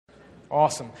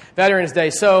Awesome. Veterans Day.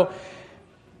 So,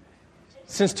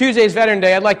 since Tuesday's Veteran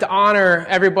Day, I'd like to honor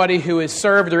everybody who has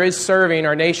served or is serving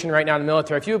our nation right now in the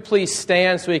military. If you would please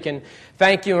stand so we can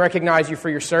thank you and recognize you for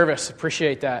your service.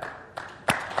 Appreciate that.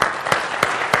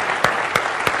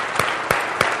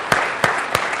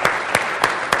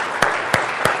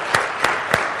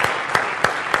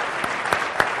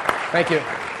 Thank you.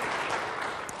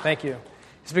 Thank you.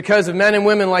 It's because of men and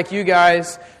women like you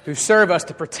guys who serve us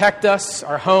to protect us,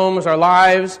 our homes, our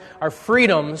lives, our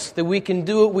freedoms, that we can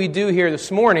do what we do here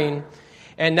this morning,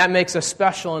 and that makes us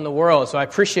special in the world. So I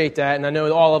appreciate that, and I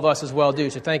know all of us as well do,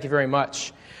 so thank you very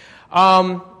much.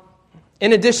 In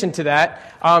addition to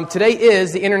that, today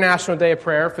is the International Day of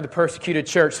Prayer for the Persecuted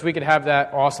Church, so we could have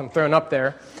that awesome thrown up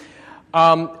there.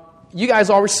 You guys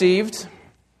all received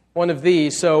one of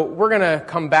these, so we're going to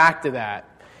come back to that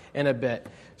in a bit.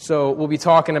 So we'll be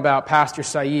talking about Pastor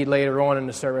Saeed later on in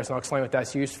the service, and I'll explain what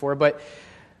that's used for. But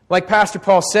like Pastor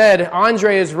Paul said,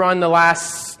 Andre has run the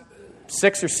last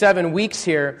 6 or 7 weeks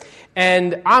here,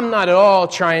 and I'm not at all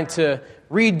trying to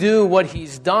redo what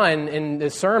he's done in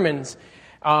the sermons,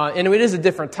 and it is a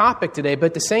different topic today, but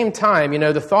at the same time,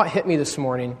 the thought hit me this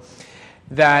morning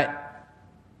that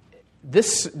the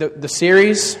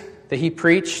series that he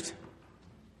preached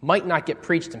might not get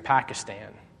preached in Pakistan.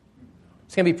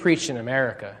 It's going to be preached in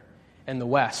America and the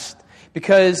West.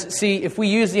 Because, see, if we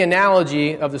use the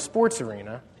analogy of the sports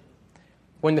arena,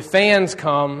 when the fans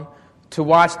come to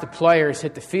watch the players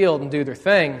hit the field and do their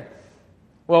thing,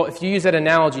 well, if you use that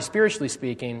analogy spiritually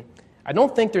speaking, I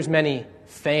don't think there's many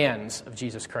fans of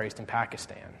Jesus Christ in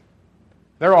Pakistan.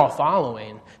 They're all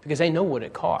following because they know what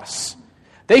it costs.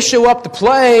 They show up to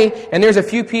play, and there's a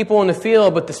few people in the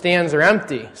field, but the stands are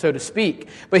empty, so to speak.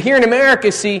 But here in America,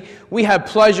 see, we have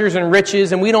pleasures and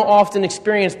riches, and we don't often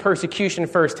experience persecution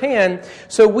firsthand,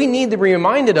 so we need to be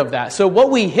reminded of that. So what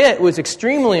we hit was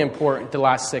extremely important the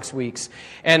last 6 weeks,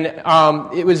 and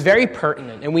it was very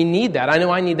pertinent, and we need that. I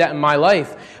know I need that in my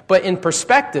life. But in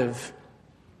perspective,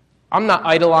 I'm not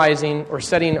idolizing or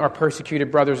setting our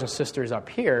persecuted brothers and sisters up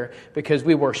here because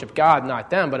we worship God, not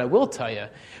them. But I will tell you,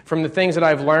 from the things that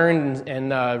I've learned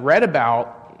and read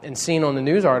about and seen on the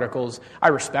news articles, I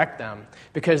respect them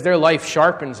because their life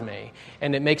sharpens me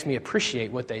and it makes me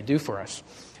appreciate what they do for us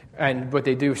and what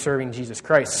they do serving Jesus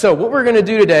Christ. So what we're going to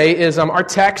do today is our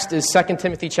text is 2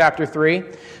 Timothy chapter 3.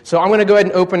 So I'm going to go ahead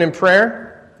and open in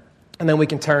prayer and then we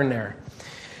can turn there.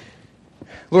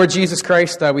 Lord Jesus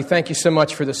Christ, we thank you so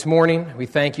much for this morning. We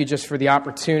thank you just for the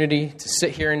opportunity to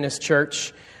sit here in this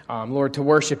church, Lord, to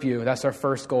worship you. That's our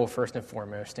first goal, first and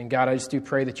foremost. And God, I just do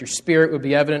pray that your Spirit would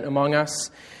be evident among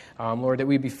us, Lord, that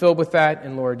we'd be filled with that.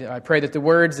 And Lord, I pray that the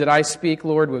words that I speak,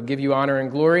 Lord, would give you honor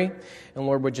and glory. And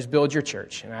Lord, would just build your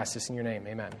church. And I ask this in your name.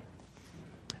 Amen.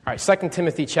 All right, 2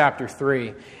 Timothy chapter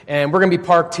 3. And we're going to be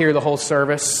parked here the whole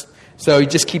service. So you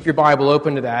just keep your Bible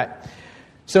open to that.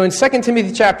 So in 2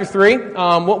 Timothy chapter 3,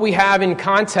 what we have in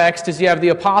context is you have the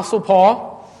Apostle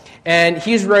Paul, and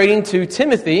he's writing to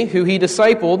Timothy, who he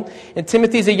discipled. And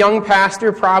Timothy's a young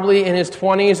pastor, probably in his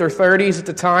 20s or 30s at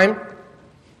the time.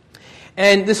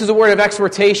 And this is a word of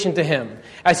exhortation to him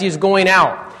as he's going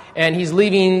out, and he's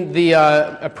leaving the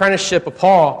apprenticeship of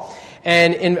Paul.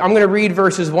 And I'm going to read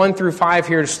verses 1 through 5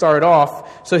 here to start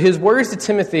off. So his words to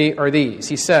Timothy are these.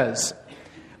 He says,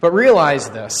 "But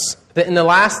realize this, that in the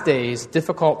last days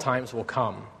difficult times will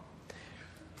come.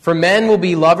 For men will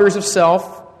be lovers of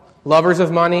self, lovers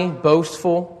of money,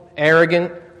 boastful,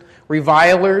 arrogant,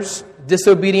 revilers,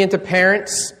 disobedient to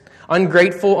parents,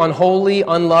 ungrateful, unholy,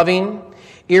 unloving,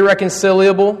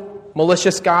 irreconcilable,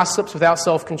 malicious gossips without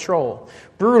self-control,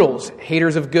 brutals,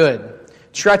 haters of good,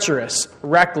 treacherous,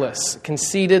 reckless,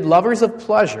 conceited, lovers of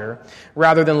pleasure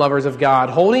rather than lovers of God,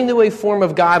 holding to a form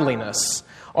of godliness,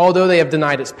 although they have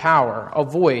denied its power.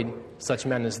 Avoid such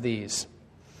men as these."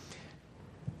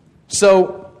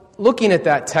 So, looking at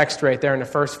that text right there in the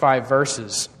first 5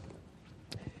 verses,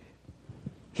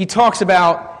 he talks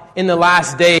about in the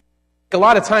last days. A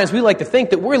lot of times we like to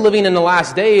think that we're living in the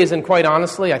last days, and quite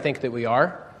honestly, I think that we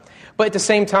are. But at the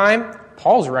same time,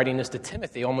 Paul's writing this to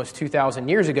Timothy almost 2,000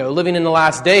 years ago, living in the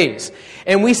last days.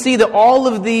 And we see that all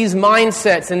of these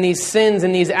mindsets and these sins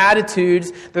and these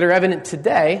attitudes that are evident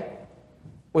today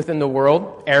within the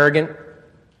world, arrogant,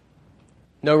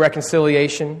 no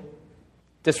reconciliation,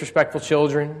 disrespectful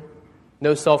children,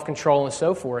 no self-control, and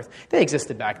so forth, they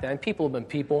existed back then. People have been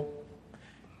people.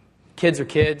 Kids are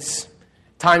kids.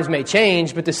 Times may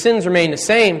change, but the sins remain the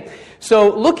same. So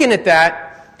looking at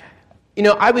that,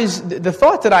 the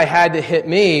thought that I had to hit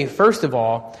me, first of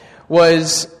all,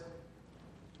 was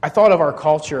I thought of our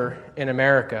culture in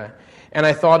America, and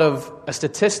I thought of a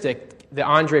statistic that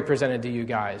Andre presented to you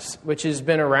guys, which has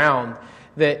been around,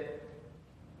 that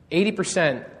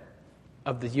 80%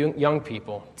 of the young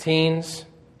people, teens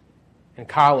and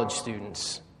college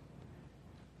students,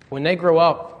 when they grow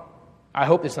up, I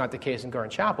hope it's not the case in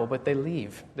Garden Chapel, but they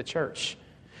leave the church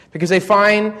because they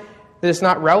find that it's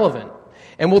not relevant.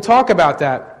 And we'll talk about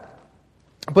that.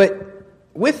 But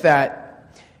with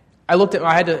that, I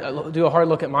had to do a hard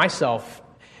look at myself,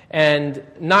 and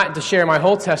not to share my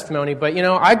whole testimony, but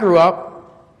I grew up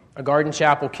a Garden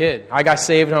Chapel kid. I got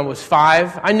saved when I was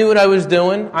 5. I knew what I was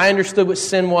doing. I understood what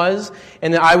sin was,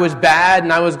 and that I was bad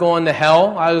and I was going to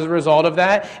hell. I was a result of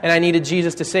that, and I needed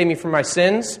Jesus to save me from my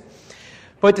sins.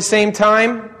 But at the same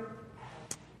time,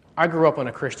 I grew up in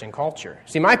a Christian culture.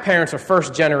 See, my parents are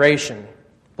first-generation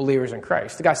believers in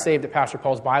Christ. They got saved at Pastor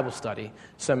Paul's Bible study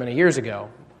so many years ago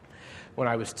when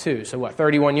I was 2. So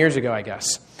 31 years ago, I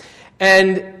guess.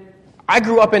 And I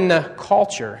grew up in the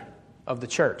culture of the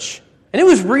church. And it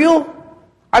was real.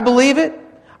 I believe it.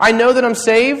 I know that I'm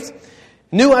saved.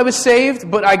 Knew I was saved,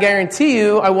 but I guarantee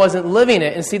you I wasn't living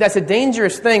it. And see, that's a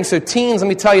dangerous thing. So teens, let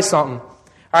me tell you something.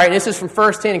 All right, this is from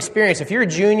first-hand experience. If you're a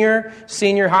junior,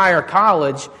 senior high, or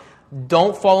college,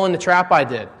 don't fall in the trap I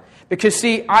did. Because,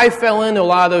 see, I fell into a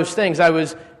lot of those things. I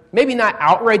was maybe not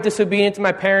outright disobedient to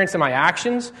my parents and my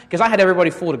actions, because I had everybody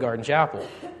fooled at Garden Chapel.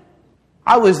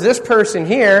 I was this person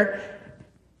here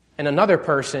and another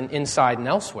person inside and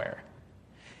elsewhere.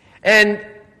 And,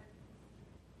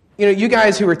 you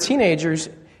guys who are teenagers,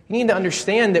 you need to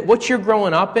understand that what you're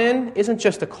growing up in isn't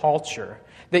just a culture,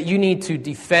 that you need to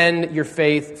defend your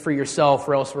faith for yourself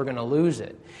or else we're going to lose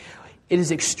it. It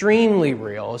is extremely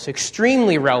real. It's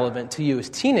extremely relevant to you as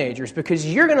teenagers because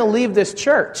you're going to leave this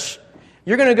church.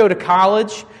 You're going to go to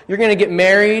college. You're going to get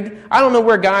married. I don't know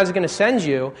where God's going to send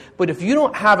you, but if you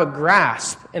don't have a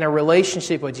grasp in a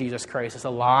relationship with Jesus Christ, it's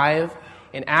alive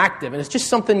and active, and it's just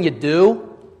something you do,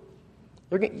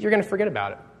 you're going to forget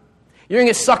about it. You're going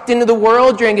to get sucked into the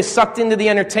world. You're going to get sucked into the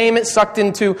entertainment, sucked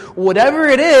into whatever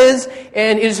it is,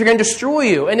 and it is going to destroy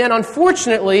you. And then,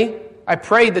 unfortunately, I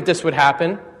prayed that this would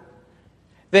happen,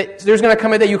 that there's going to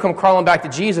come a day you come crawling back to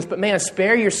Jesus, but man,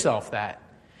 spare yourself that,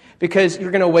 because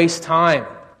you're going to waste time.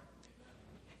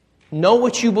 Know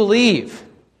what you believe.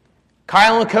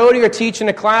 Kyle and Cody are teaching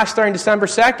a class starting December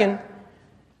 2nd.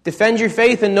 Defend your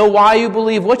faith and know why you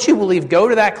believe what you believe. Go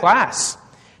to that class.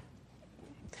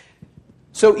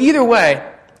 So either way,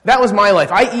 that was my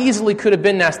life. I easily could have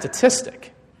been that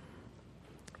statistic.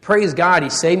 Praise God, He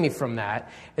saved me from that,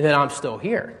 and then I'm still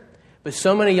here. But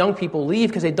so many young people leave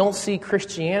because they don't see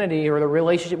Christianity or the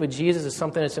relationship with Jesus as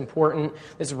something that's important,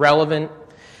 that's relevant.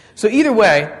 So either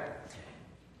way,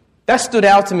 that stood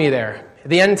out to me there. At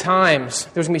the end times,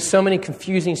 there's going to be so many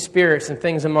confusing spirits and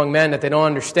things among men that they don't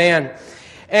understand.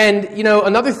 And,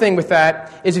 another thing with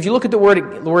that is if you look at the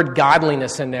word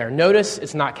godliness in there, notice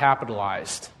it's not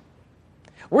capitalized.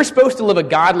 We're supposed to live a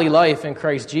godly life in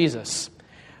Christ Jesus.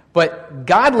 But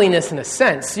godliness in a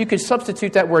sense, you could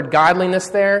substitute that word godliness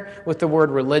there with the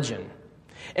word religion.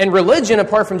 And religion,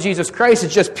 apart from Jesus Christ,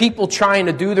 is just people trying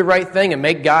to do the right thing and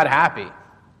make God happy.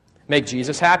 Make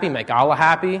Jesus happy, make Allah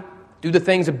happy, do the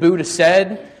things that Buddha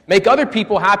said, make other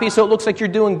people happy so it looks like you're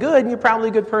doing good, and you're probably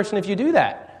a good person if you do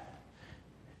that.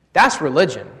 That's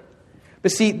religion.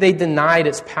 But see, they denied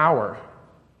its power.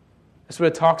 That's what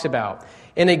it talks about.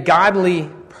 In a godly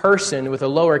person with a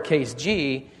lowercase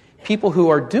g, people who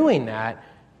are doing that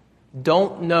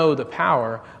don't know the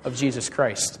power of Jesus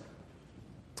Christ.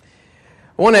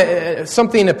 I want to,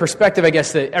 something, a perspective, I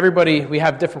guess, that everybody, we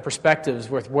have different perspectives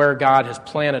with where God has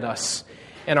planted us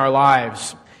in our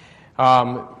lives,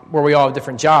 where we all have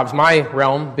different jobs. My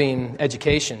realm being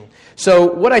education.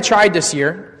 So what I tried this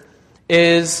year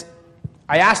is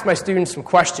I asked my students some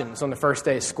questions on the first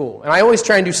day of school. And I always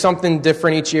try and do something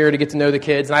different each year to get to know the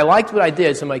kids. And I liked what I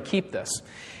did, so I'm going to keep this.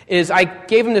 Is I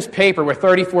gave them this paper with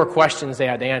 34 questions they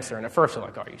had to answer. And at first they're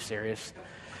like, are you serious?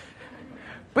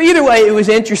 But either way, it was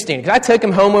interesting. Because I took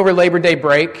them home over Labor Day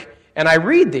break, and I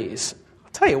read these.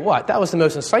 I'll tell you what, that was the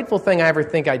most insightful thing I ever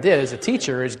think I did as a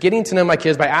teacher, is getting to know my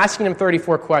kids by asking them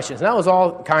 34 questions. And that was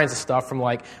all kinds of stuff from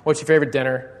like, what's your favorite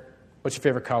dinner? What's your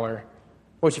favorite color?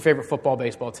 What's your favorite football,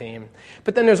 baseball team?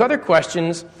 But then there's other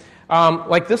questions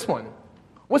like this one.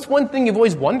 What's one thing you've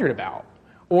always wondered about?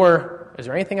 Or is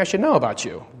there anything I should know about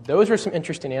you? Those were some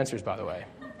interesting answers, by the way.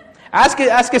 Ask a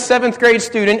 7th grade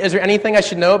student, is there anything I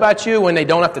should know about you? When they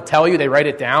don't have to tell you, they write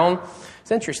it down.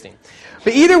 It's interesting.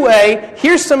 But either way,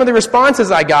 here's some of the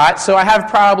responses I got. So I have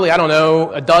probably,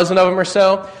 a dozen of them or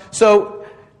so. So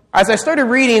as I started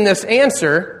reading this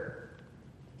answer,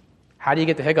 how do you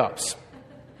get the hiccups?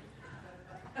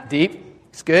 Deep.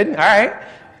 It's good. All right.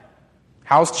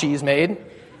 How's cheese made?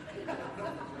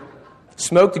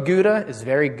 Smoked Gouda is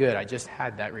very good. I just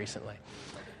had that recently.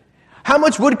 How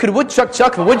much wood could a woodchuck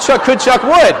chuck if a woodchuck could chuck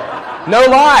wood? No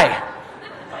lie.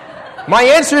 My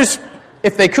answer is,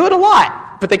 if they could, a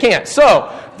lot, but they can't.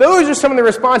 So those are some of the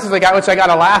responses I got, which I got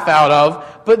a laugh out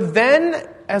of. But then,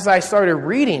 as I started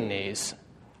reading these,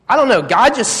 I don't know,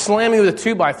 God just slammed me with a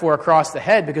 2x4 across the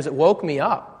head because it woke me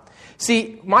up.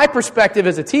 See, my perspective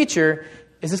as a teacher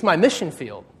is this my mission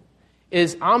field.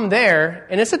 Is I'm there,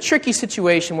 and it's a tricky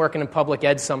situation working in public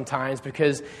ed sometimes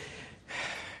because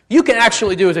you can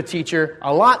actually do as a teacher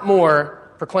a lot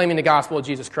more proclaiming the gospel of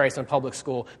Jesus Christ in public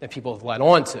school than people have led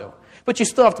on to. But you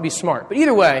still have to be smart. But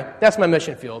either way, that's my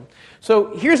mission field.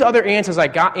 So here's other answers I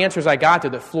got to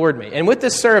that floored me. And with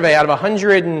this survey, out of a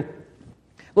little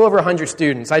over 100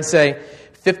 students, I'd say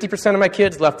 50% of my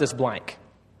kids left this blank.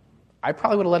 I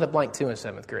probably would have let it blank too in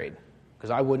 7th grade because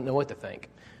I wouldn't know what to think.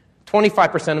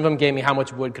 25% of them gave me how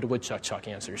much wood could a woodchuck chuck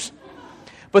answers.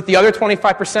 But the other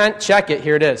 25%, check it.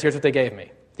 Here it is. Here's what they gave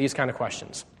me. These kind of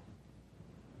questions.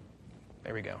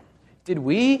 There we go. Did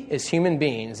we, as human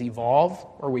beings, evolve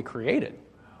or were we created?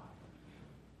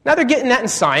 Now they're getting that in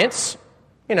science.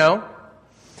 You know.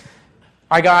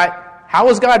 I got, how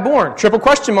was God born? Triple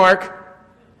question mark.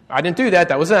 I didn't do that.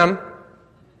 That was them.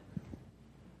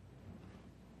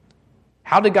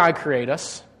 How did God create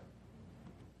us?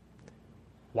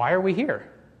 Why are we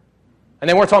here? And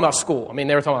they weren't talking about school. I mean,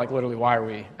 they were talking like literally, why are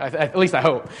we? At least I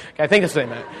hope. I think that's what they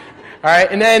meant. All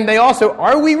right. And then they also,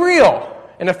 are we real?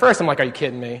 And at first I'm like, are you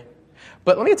kidding me?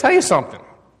 But let me tell you something.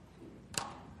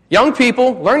 Young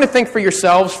people, learn to think for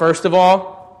yourselves, first of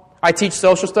all. I teach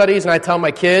social studies, and I tell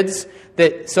my kids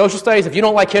that social studies, if you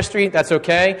don't like history, that's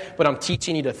okay, but I'm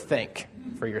teaching you to think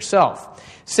for yourself.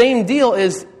 Same deal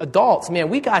as adults. Man,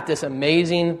 we got this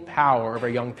amazing power over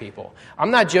young people.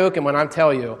 I'm not joking when I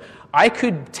tell you, I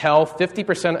could tell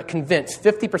convince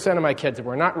 50% of my kids that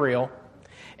we're not real,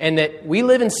 and that we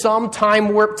live in some time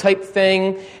warp type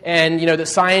thing, and that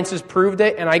science has proved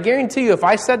it. And I guarantee you, if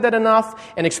I said that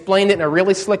enough and explained it in a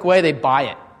really slick way, they'd buy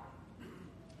it.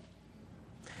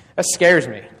 That scares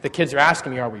me. The kids are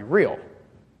asking me, are we real?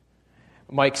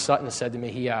 Mike Sutton said to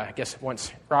me, I guess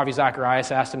once Ravi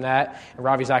Zacharias asked him that, and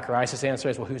Ravi Zacharias' answer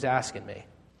is, well, who's asking me?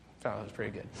 So that was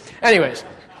pretty good. Anyways,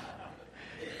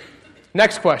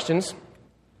 next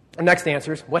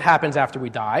answers. What happens after we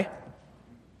die?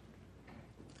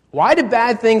 Why do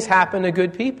bad things happen to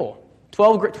good people?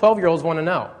 12-year-olds want to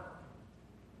know.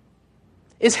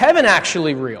 Is heaven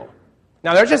actually real?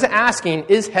 Now, they're just asking,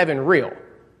 is heaven real?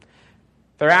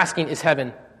 They're asking, is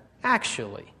heaven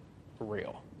actually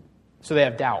real? So they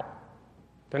have doubt.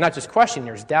 They're not just questioning,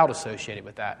 there's doubt associated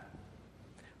with that.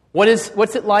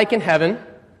 What's it like in heaven?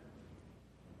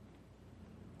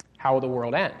 How will the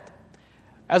world end?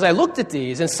 As I looked at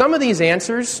these, and some of these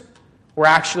answers were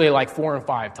actually like 4 and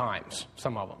 5 times,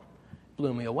 some of them.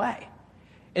 Blew me away.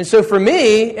 And so for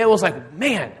me, it was like,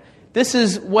 man, this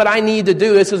is what I need to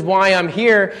do. This is why I'm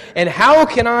here. And how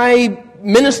can I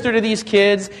minister to these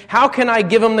kids? How can I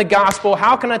give them the gospel?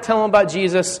 How can I tell them about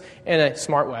Jesus in a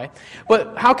smart way?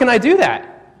 But how can I do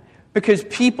that? Because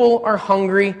people are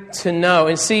hungry to know.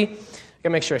 And see, I got to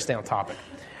make sure I stay on topic.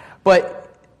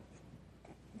 But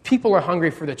people are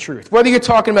hungry for the truth. Whether you're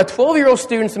talking about 12-year-old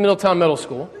students in Middletown Middle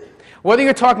School, whether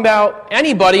you're talking about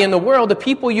anybody in the world, the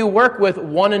people you work with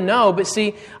want to know. But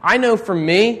see, I know for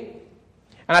me,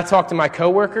 and I talk to my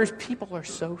coworkers, people are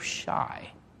so shy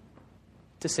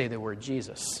to say the word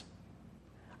Jesus.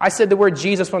 I said the word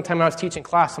Jesus one time when I was teaching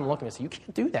class. I'm looking and said, you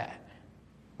can't do that.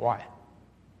 Why?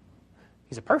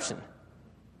 He's a person.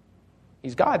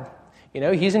 He's God.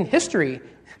 He's in history.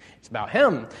 It's about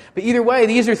him. But either way,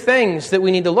 these are things that we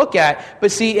need to look at.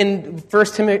 But see, in 2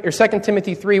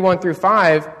 Timothy 3, 1 through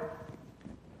 5,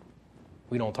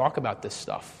 we don't talk about this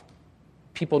stuff.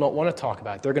 People don't want to talk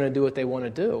about it. They're going to do what they want to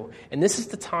do. And this is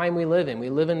the time we live in. We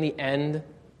live in the end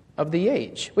of the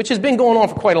age, which has been going on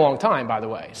for quite a long time, by the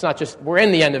way. It's not just we're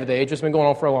in the end of the age. It's been going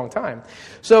on for a long time.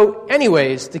 So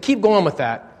anyways, to keep going with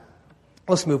that,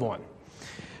 let's move on.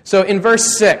 So in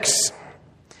verse 6,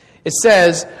 it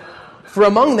says, for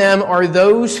among them are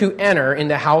those who enter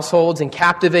into households and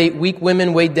captivate weak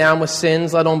women weighed down with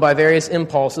sins, led on by various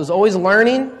impulses, always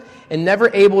learning and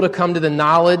never able to come to the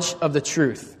knowledge of the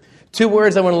truth. 2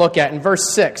 words I want to look at. In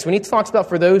verse 6, when he talks about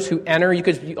for those who enter, you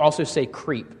could also say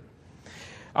creep.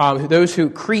 Those who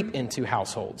creep into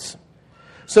households.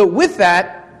 So with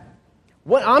that,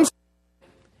 what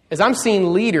I'm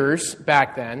seeing leaders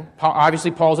back then,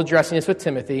 obviously Paul's addressing this with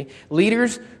Timothy,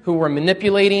 leaders who were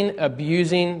manipulating,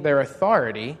 abusing their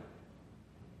authority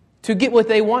to get what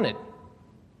they wanted.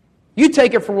 You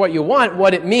take it for what you want,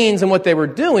 what it means, and what they were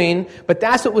doing, but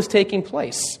that's what was taking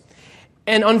place.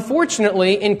 And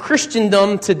unfortunately, in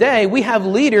Christendom today, we have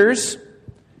leaders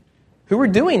who are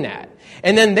doing that.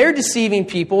 And then they're deceiving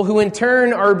people who in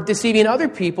turn are deceiving other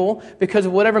people because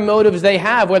of whatever motives they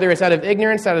have, whether it's out of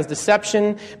ignorance, out of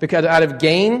deception, because out of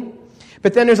gain.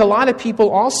 But then there's a lot of people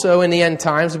also in the end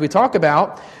times that we talk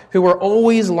about who are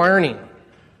always learning,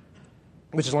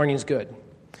 which is learning is good,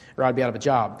 or I'd be out of a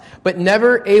job, but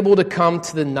never able to come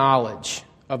to the knowledge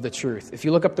of the truth. If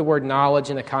you look up the word knowledge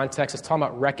in the context, it's talking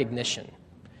about recognition.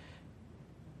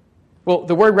 Well,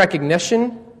 the word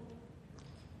recognition,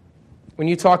 when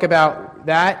you talk about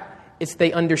that, it's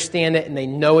they understand it and they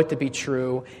know it to be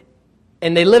true,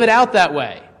 and they live it out that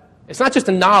way. It's not just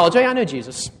a knowledge. Hey, I know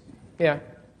Jesus. Yeah.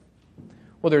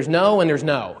 Well, there's no and there's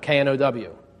no,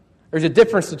 K-N-O-W. There's a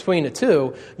difference between the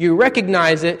two. You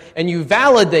recognize it and you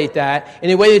validate that in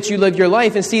the way that you live your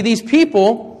life. And see, these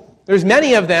people, there's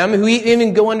many of them who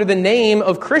even go under the name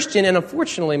of Christian, and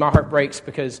unfortunately my heart breaks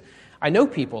because I know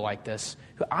people like this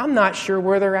who I'm not sure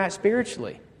where they're at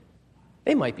spiritually.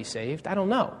 They might be saved, I don't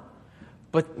know.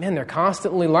 But man, they're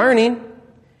constantly learning,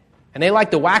 and they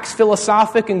like to wax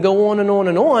philosophic and go on and on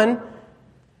and on.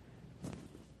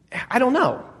 I don't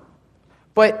know.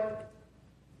 But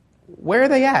where are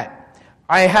they at?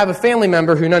 I have a family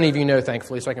member who none of you know,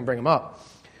 thankfully, so I can bring him up,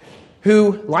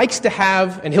 who likes to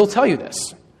have, and he'll tell you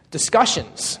this,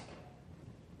 discussions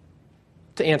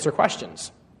to answer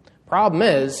questions. Problem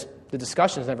is, the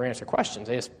discussions never answer questions.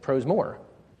 They just prose more.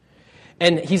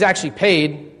 And he's actually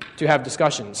paid to have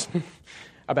discussions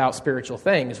about spiritual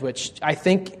things, which I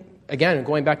think, again,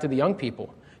 going back to the young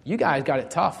people, you guys got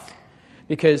it tough.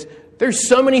 Because there's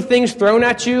so many things thrown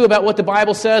at you about what the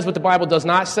Bible says, what the Bible does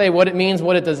not say, what it means,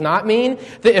 what it does not mean,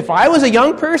 that if I was a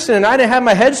young person and I didn't have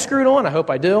my head screwed on, I hope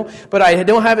I do, but I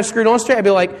don't have it screwed on straight, I'd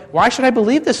be like, why should I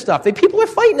believe this stuff? People are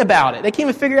fighting about it. They can't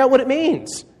even figure out what it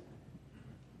means.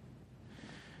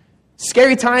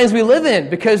 Scary times we live in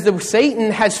because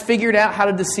Satan has figured out how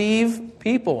to deceive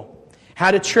people,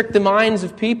 how to trick the minds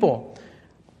of people.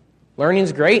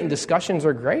 Learning's great and discussions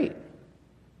are great,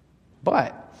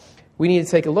 but we need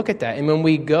to take a look at that. And when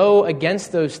we go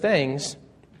against those things,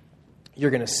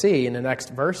 you're going to see in the next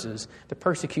verses, the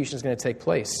persecution is going to take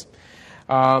place.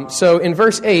 So in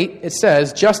verse 8, it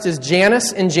says, just as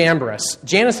Jannes and Jambres.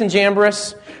 Jannes and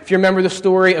Jambres, if you remember the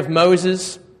story of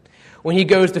Moses, when he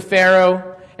goes to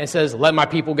Pharaoh and says, let my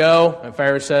people go, and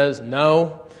Pharaoh says,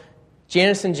 no.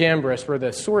 Jannes and Jambres were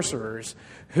the sorcerers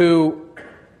who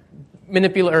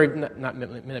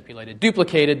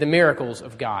duplicated the miracles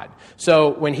of God.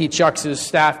 So when he chucks his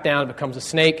staff down, it becomes a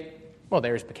snake. Well,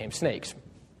 theirs became snakes.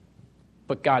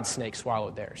 But God's snake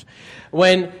swallowed theirs.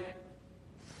 When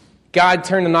God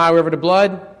turned the Nile River to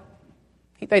blood,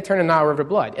 they turned the Nile River to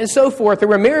blood. And so forth. There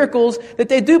were miracles that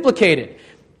they duplicated.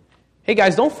 Hey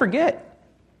guys, don't forget.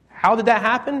 How did that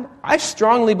happen? I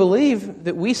strongly believe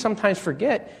that we sometimes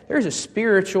forget there's a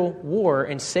spiritual war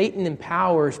and Satan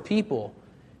empowers people.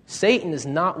 Satan is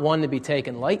not one to be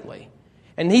taken lightly.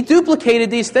 And he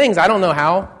duplicated these things. I don't know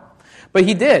how, but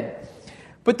he did.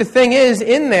 But the thing is,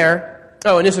 in there,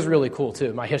 oh, and this is really cool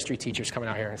too. My history teacher's coming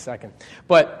out here in a second.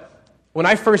 But when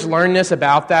I first learned this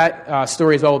about that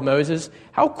story as well with Moses,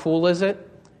 how cool is it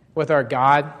with our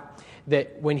God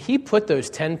that when he put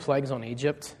those 10 plagues on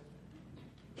Egypt,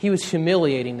 he was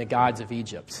humiliating the gods of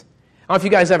Egypt. I don't know if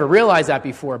you guys ever realized that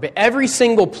before, but every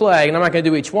single plague, and I'm not going to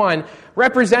do each one,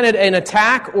 represented an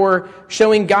attack or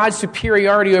showing God's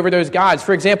superiority over those gods.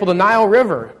 For example, the Nile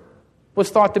River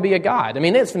was thought to be a god. I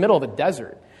mean, it's the middle of a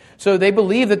desert. So they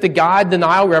believe that the god, the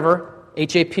Nile River,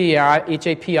 H-A-P-I,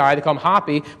 they call him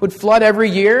Hapi, would flood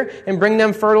every year and bring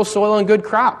them fertile soil and good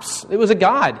crops. It was a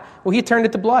god. Well, he turned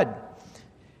it to blood.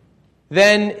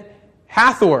 Then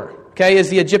Hathor,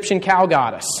 is the Egyptian cow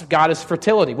goddess of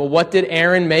fertility. Well, what did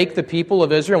Aaron make the people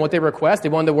of Israel and what they request? They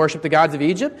wanted to worship the gods of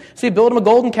Egypt, so he built them a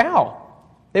golden cow.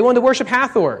 They wanted to worship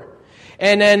Hathor.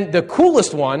 And then the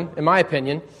coolest one, in my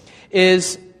opinion,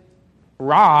 is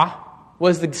Ra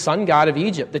was the sun god of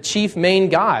Egypt, the chief main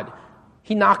god.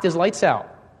 He knocked his lights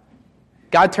out.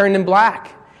 God turned him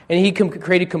black, and he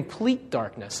created complete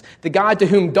darkness. The God to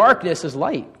whom darkness is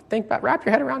light. Wrap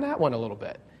your head around that one a little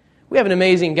bit. We have an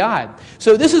amazing God.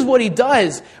 So this is what he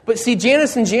does. But see,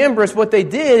 Jannes and Jambres, what they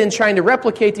did in trying to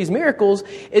replicate these miracles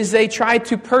is they tried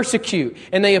to persecute.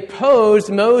 And they opposed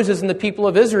Moses and the people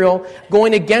of Israel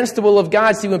going against the will of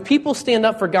God. See, when people stand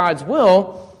up for God's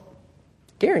will,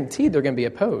 guaranteed they're going to be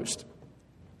opposed.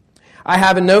 I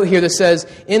have a note here that says,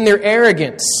 in their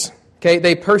arrogance,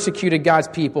 they persecuted God's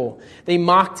people. They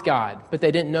mocked God, but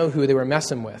they didn't know who they were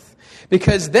messing with.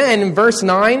 Because then, in verse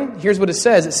 9, here's what it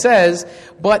says. It says,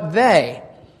 but they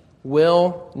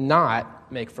will not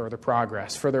make further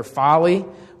progress, for their folly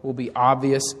will be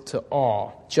obvious to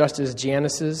all, just as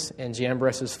Jannes's and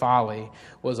Jambres's folly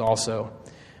was also.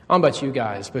 I don't know about you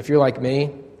guys, but if you're like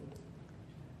me,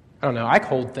 I don't know, I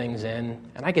hold things in,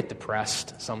 and I get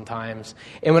depressed sometimes.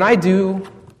 And when I do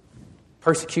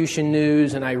persecution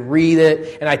news, and I read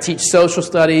it, and I teach social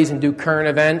studies and do current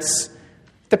events,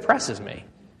 it depresses me.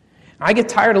 I get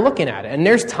tired of looking at it. And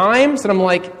there's times that I'm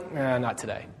like, not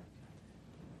today.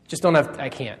 I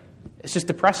can't. It's just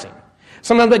depressing.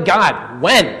 Sometimes I'm like, God,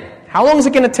 when? How long is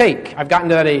it going to take? I've gotten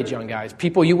to that age, young guys.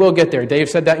 People, you will get there. Dave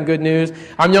said that in Good News.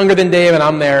 I'm younger than Dave, and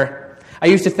I'm there. I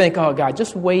used to think, oh, God,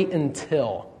 just wait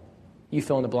until you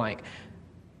fill in the blank.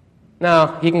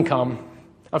 No, he can come.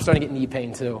 I'm starting to get knee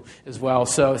pain, too, as well.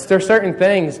 So there are certain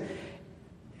things.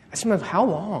 I sometimes, how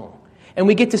long? And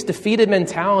we get this defeated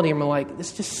mentality, and we're like,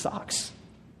 this just sucks.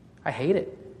 I hate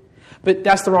it. But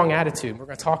that's the wrong attitude. We're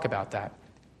going to talk about that.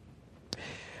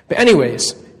 But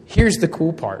anyways, here's the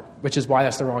cool part, which is why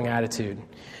that's the wrong attitude.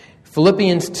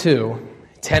 Philippians 2,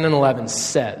 10 and 11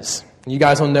 says, and you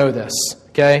guys will know this,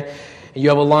 okay? And you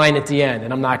have a line at the end,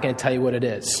 and I'm not going to tell you what it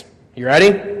is. You ready?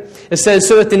 It says,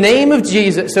 so at the name of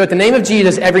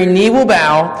Jesus, every knee will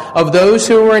bow of those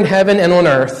who are in heaven and on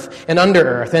earth and under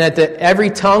earth, and every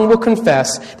tongue will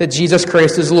confess that Jesus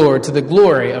Christ is Lord, to the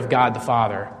glory of God the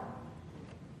Father.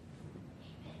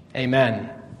 Amen.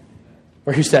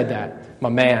 Or who said that? My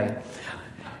man.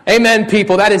 Amen,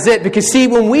 people. That is it. Because see,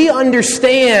 when we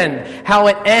understand how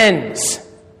it ends,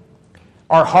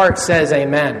 our heart says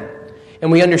amen.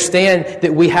 And we understand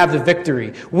that we have the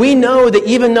victory. We know that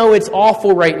even though it's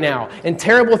awful right now, and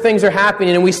terrible things are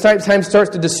happening, and we sometimes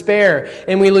start to despair,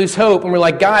 and we lose hope, and we're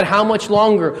like, God, how much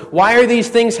longer? Why are these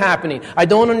things happening? I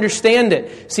don't understand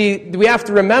it. See, we have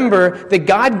to remember that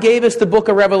God gave us the book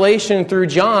of Revelation through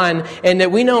John, and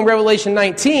that we know in Revelation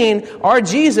 19, our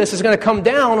Jesus is going to come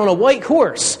down on a white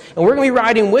horse, and we're going to be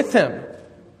riding with him.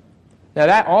 Now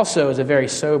that also is a very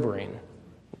sobering.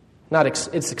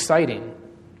 It's exciting.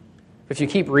 If you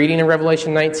keep reading in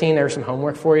Revelation 19, there's some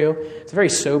homework for you. It's a very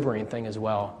sobering thing as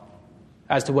well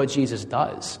as to what Jesus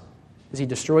does, as he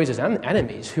destroys his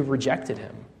enemies who rejected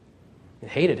him and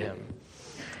hated him.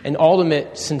 An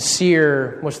ultimate,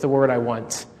 sincere, what's the word I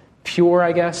want? Pure,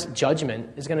 I guess,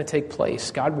 judgment is going to take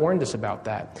place. God warned us about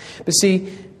that. But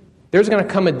see, there's going to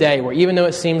come a day where even though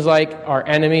it seems like our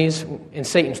enemies, and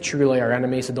Satan's truly our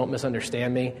enemy, so don't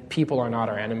misunderstand me. People are not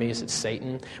our enemies, it's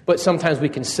Satan. But sometimes we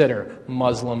consider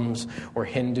Muslims or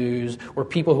Hindus or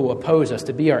people who oppose us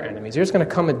to be our enemies. There's going to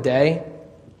come a day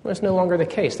when it's no longer the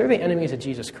case. They're the enemies of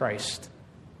Jesus Christ.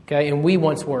 Okay? And we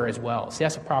once were as well. See,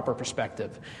 that's a proper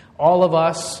perspective. All of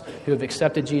us who have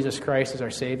accepted Jesus Christ as our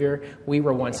Savior, we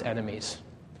were once enemies.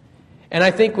 And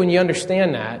I think when you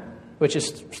understand that, which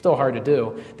is still hard to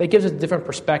do, that gives us a different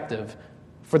perspective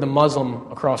for the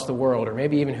Muslim across the world, or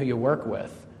maybe even who you work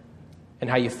with, and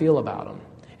how you feel about them,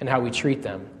 and how we treat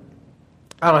them.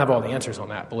 I don't have all the answers on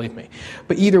that, believe me.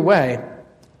 But either way,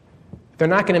 they're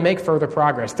not going to make further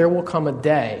progress. There will come a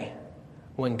day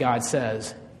when God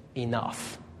says,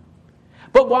 enough.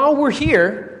 But while we're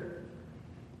here,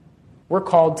 we're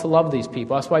called to love these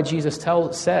people. That's why Jesus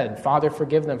said, Father,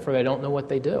 forgive them, for they don't know what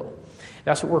they do.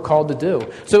 That's what we're called to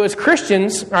do. So as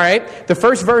Christians, all right, the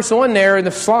first verse on there in the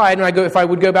slide, if I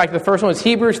would go back to the first one, is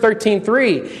Hebrews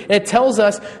 13:3. And it tells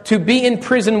us to be in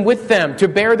prison with them, to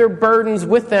bear their burdens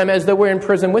with them as though we're in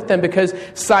prison with them, because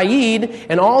Saeed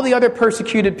and all the other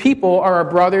persecuted people are our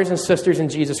brothers and sisters in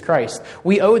Jesus Christ.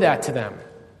 We owe that to them.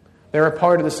 They're a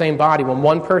part of the same body. When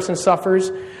one person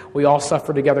suffers, we all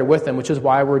suffer together with them, which is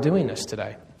why we're doing this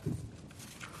today.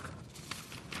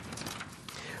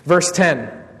 Verse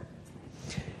 10.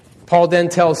 Paul then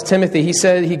tells Timothy,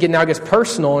 he now gets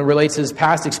personal and relates his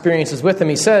past experiences with him.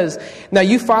 He says, now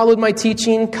you followed my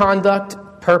teaching, conduct,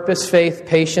 purpose, faith,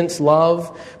 patience,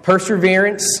 love,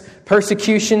 perseverance,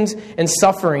 persecutions, and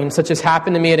suffering, such as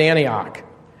happened to me at Antioch,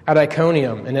 at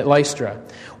Iconium, and at Lystra.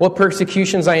 What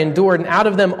persecutions I endured, and out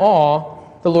of them all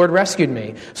the Lord rescued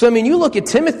me. So, you look at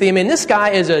Timothy, this guy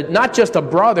is not just a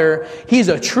brother, he's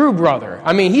a true brother.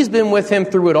 He's been with him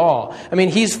through it all.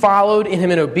 He's followed him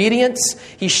in obedience.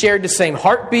 He shared the same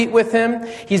heartbeat with him.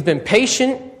 He's been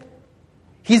patient.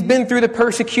 He's been through the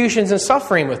persecutions and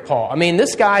suffering with Paul.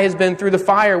 This guy has been through the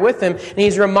fire with him, and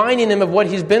he's reminding him of what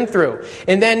he's been through.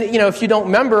 And then, if you don't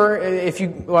remember,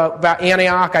 about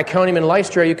Antioch, Iconium, and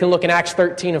Lystra, you can look in Acts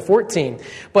 13 and 14.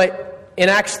 But in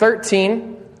Acts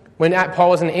 13, when Paul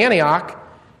was in Antioch,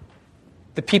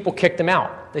 the people kicked him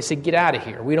out. They said, get out of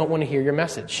here. We don't want to hear your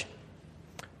message.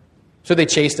 So they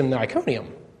chased him to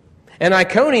Iconium. And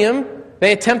Iconium,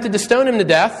 they attempted to stone him to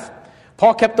death.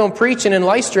 Paul kept on preaching in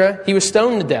Lystra. He was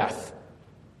stoned to death.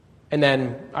 And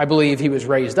then I believe he was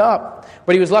raised up,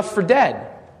 but he was left for dead.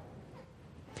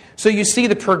 So you see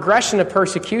the progression of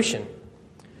persecution.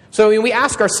 So we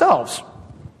ask ourselves,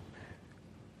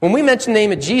 when we mention the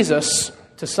name of Jesus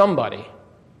to somebody,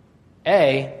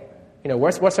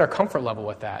 what's our comfort level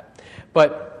with that?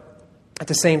 But at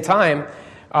the same time,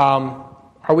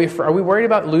 are we worried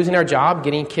about losing our job,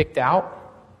 getting kicked out?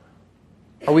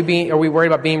 Are we worried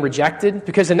about being rejected?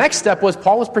 Because the next step was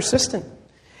Paul was persistent.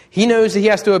 He knows that he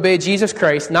has to obey Jesus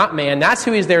Christ, not man. That's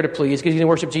who he's there to please, because he's going to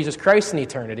worship Jesus Christ in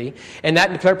eternity. And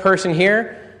that person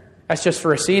here, that's just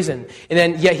for a season. And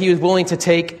then yet he was willing to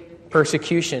take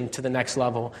persecution to the next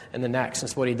level and the next.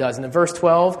 That's what he does. And in verse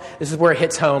 12, this is where it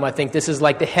hits home. I think this is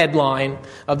like the headline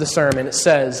of the sermon. It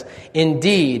says,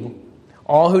 "Indeed,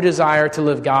 all who desire to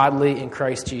live godly in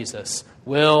Christ Jesus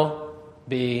will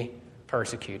be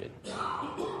persecuted."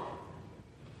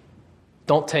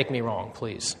 Don't take me wrong,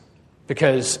 please,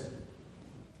 because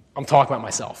I'm talking about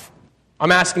myself.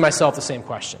 I'm asking myself the same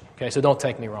question, okay? So don't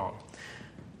take me wrong.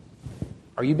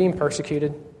 Are you being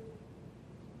persecuted?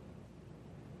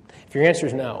 If your answer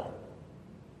is no,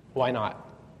 why not?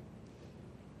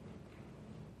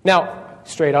 Now,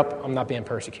 straight up, I'm not being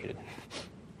persecuted.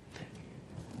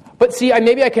 But see,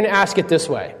 maybe I can ask it this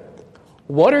way.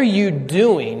 What are you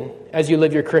doing as you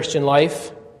live your Christian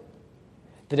life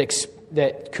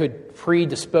that could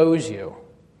predispose you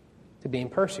to being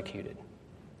persecuted?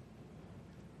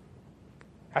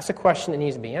 That's a question that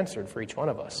needs to be answered for each one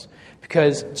of us.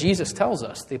 Because Jesus tells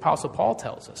us, the Apostle Paul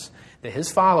tells us, that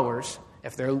his followers,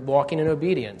 if they're walking in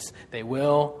obedience, they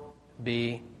will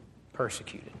be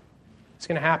persecuted. It's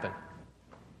going to happen.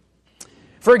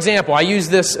 For example, I use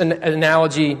this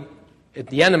analogy at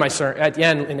the end of my sermon, at the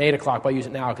end in 8 o'clock, but I use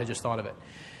it now because I just thought of it.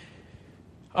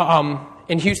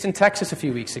 In Houston, Texas, a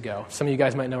few weeks ago, some of you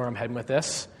guys might know where I'm heading with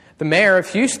this. The mayor of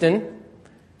Houston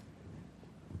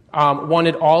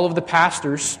wanted all of the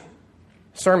pastors'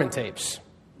 sermon tapes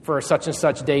for such and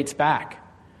such dates back.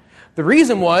 The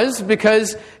reason was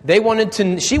because she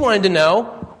wanted to know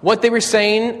what they were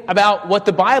saying about what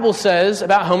the Bible says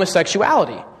about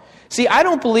homosexuality. See, I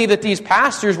don't believe that these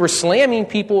pastors were slamming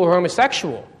people who are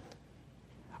homosexual.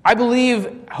 I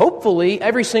believe, hopefully,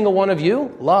 every single one of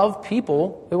you love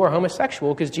people who are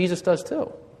homosexual because Jesus does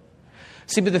too.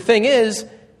 See, but the thing is,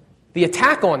 the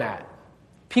attack on that,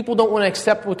 people don't want to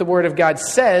accept what the Word of God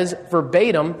says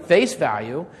verbatim, face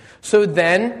value, so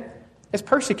then it's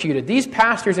persecuted. These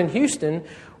pastors in Houston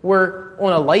were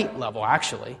on a light level,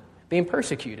 actually, being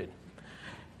persecuted.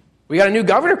 We got a new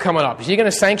governor coming up. Is he going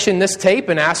to sanction this tape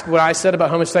and ask what I said about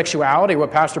homosexuality or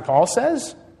what Pastor Paul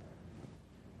says?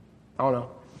 I don't know.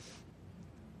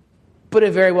 But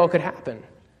it very well could happen.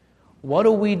 What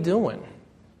are we doing?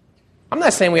 I'm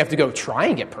not saying we have to go try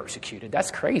and get persecuted.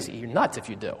 That's crazy. You're nuts if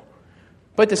you do.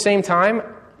 But at the same time,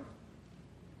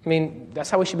 that's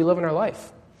how we should be living our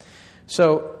life.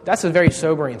 So that's a very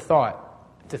sobering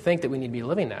thought to think that we need to be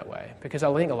living that way. Because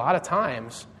I think a lot of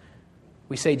times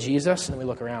we say Jesus and we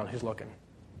look around. Who's looking?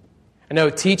 I know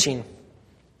teaching,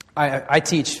 I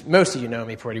teach, most of you know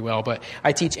me pretty well, but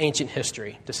I teach ancient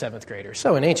history to 7th graders.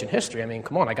 So in ancient history,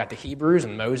 come on, I got the Hebrews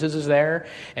and Moses is there.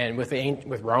 And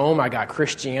with Rome, I got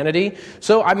Christianity.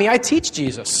 So, I teach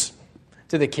Jesus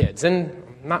to the kids. And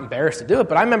I'm not embarrassed to do it,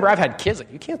 but I remember I've had kids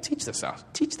like, you can't teach this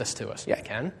to us. Yeah, I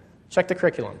can. Check the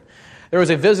curriculum. There was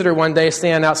a visitor one day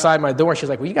standing outside my door. She's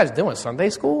like, what are you guys doing, Sunday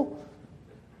school?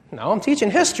 No, I'm teaching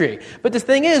history. But the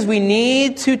thing is, we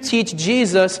need to teach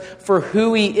Jesus for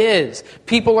who he is.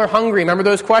 People are hungry. Remember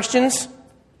those questions?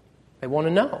 They want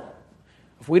to know.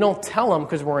 If we don't tell them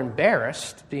because we're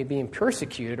embarrassed, being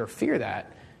persecuted or fear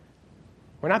that,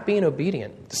 we're not being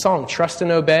obedient. The song, Trust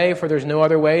and Obey, for there's no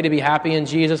other way to be happy in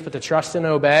Jesus but to trust and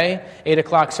obey. 8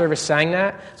 o'clock service sang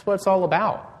that. That's what it's all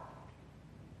about.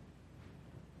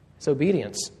 It's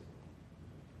obedience.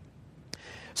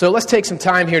 So let's take some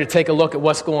time here to take a look at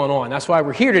what's going on. That's why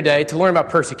we're here today, to learn about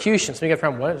persecution. So you got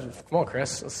come on,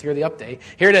 Chris, let's hear the update.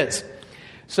 Here it is.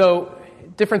 So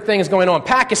different things going on.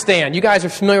 Pakistan, you guys are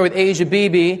familiar with Asia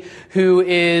Bibi, who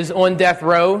is on death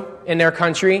row in their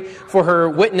country for her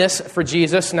witness for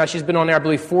Jesus. Now she's been on there, I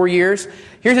believe, 4 years.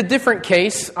 Here's a different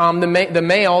case. The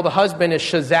male, the husband, is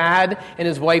Shahzad, and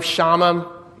his wife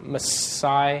Shama,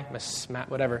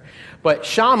 whatever. But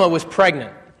Shama was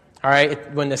pregnant, all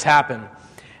right, when this happened.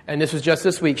 And this was just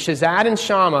this week. Shahzad and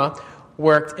Shama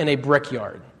worked in a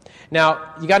brickyard.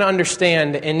 Now, you got to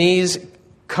understand, in these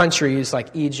countries like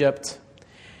Egypt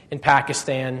and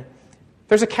Pakistan,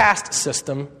 there's a caste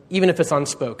system, even if it's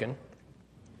unspoken,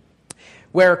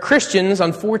 where Christians,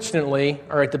 unfortunately,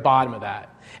 are at the bottom of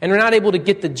that. And they're not able to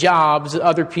get the jobs that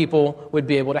other people would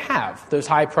be able to have, those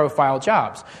high-profile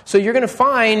jobs. So you're going to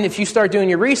find, if you start doing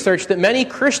your research, that many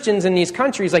Christians in these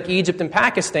countries like Egypt and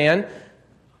Pakistan,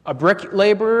 a brick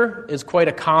laborer is quite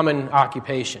a common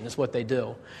occupation, is what they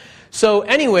do. So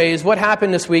anyways, what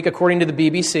happened this week, according to the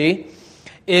BBC,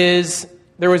 is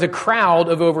there was a crowd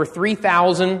of over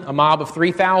 3,000, a mob of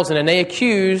 3,000, and they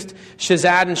accused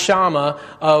Shahzad and Shamma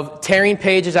of tearing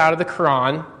pages out of the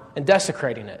Quran and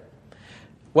desecrating it.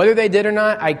 Whether they did or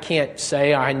not, I can't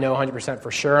say. I know 100%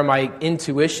 for sure. My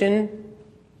intuition,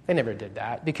 they never did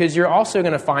that. Because you're also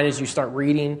going to find as you start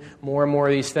reading more and more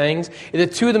of these things,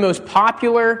 that two of the most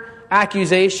popular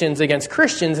accusations against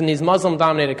Christians in these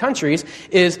Muslim-dominated countries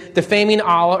is defaming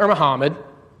Allah or Muhammad,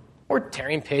 or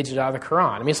tearing pages out of the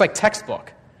Quran. I mean, it's like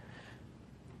textbook.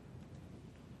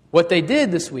 What they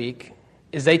did this week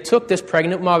is they took this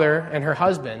pregnant mother and her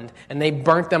husband and they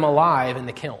burnt them alive in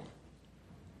the kiln.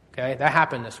 Okay, that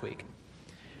happened this week.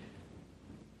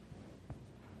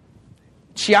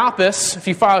 Chiapas, if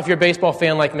you're a baseball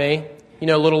fan like me, you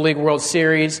know, Little League World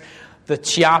Series, the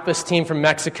Chiapas team from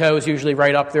Mexico is usually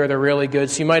right up there. They're really good.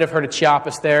 So you might have heard of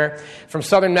Chiapas there from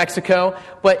southern Mexico.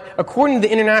 But according to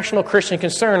the International Christian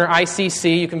Concern, or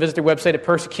ICC, you can visit their website at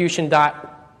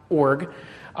persecution.org,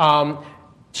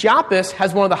 Chiapas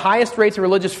has one of the highest rates of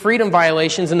religious freedom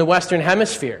violations in the Western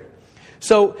Hemisphere.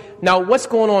 So now what's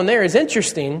going on there is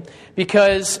interesting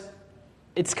because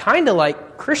it's kind of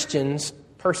like Christians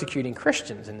persecuting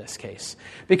Christians in this case.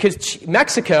 Because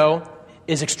Mexico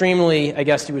is extremely, I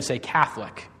guess you would say,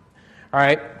 Catholic. All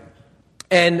right?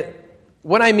 And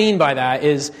what I mean by that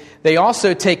is they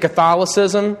also take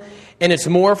Catholicism and it's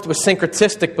morphed with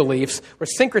syncretistic beliefs, where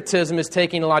syncretism is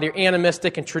taking a lot of your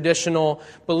animistic and traditional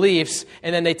beliefs,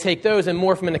 and then they take those and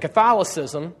morph them into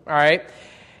Catholicism, all right?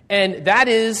 And that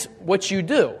is what you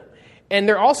do. And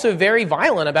they're also very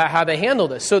violent about how they handle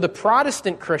this. So the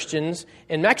Protestant Christians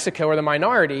in Mexico are the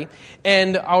minority,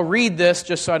 and I'll read this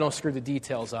just so I don't screw the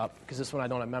details up, because this one I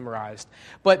don't have memorized.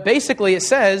 But basically it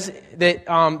says that,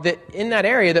 that in that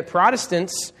area that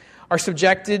Protestants are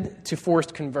subjected to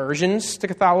forced conversions to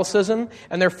Catholicism,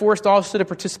 and they're forced also to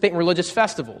participate in religious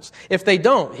festivals. If they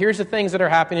don't, here's the things that are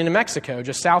happening in Mexico,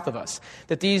 just south of us.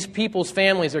 That these people's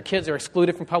families, their kids are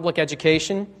excluded from public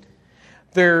education.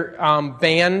 They're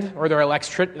banned, or their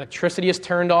electricity is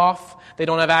turned off. They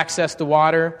don't have access to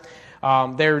water.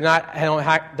 They don't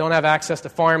have access to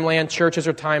farmland. Churches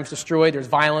are times destroyed. There's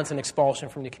violence and expulsion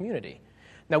from the community.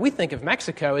 Now, we think of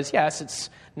Mexico as, yes, it's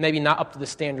maybe not up to the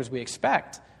standards we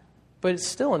expect, but it's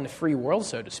still in the free world,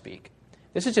 so to speak.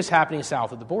 This is just happening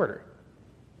south of the border.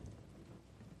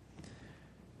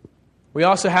 We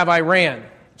also have Iran.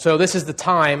 So this is the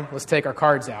time. Let's take our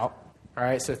cards out. All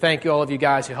right, so thank you all of you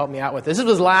guys who helped me out with this. This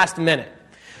was last minute.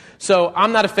 So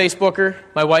I'm not a Facebooker.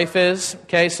 My wife is.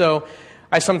 Okay, so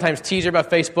I sometimes tease her about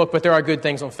Facebook, but there are good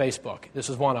things on Facebook. This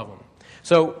is one of them.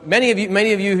 So many of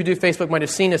you who do Facebook might have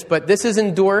seen this, but this is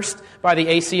endorsed by the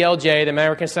ACLJ, the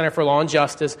American Center for Law and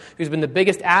Justice, who's been the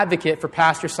biggest advocate for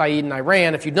Pastor Saeed in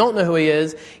Iran. If you don't know who he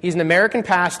is, he's an American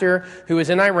pastor who was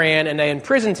in Iran, and they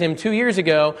imprisoned him 2 years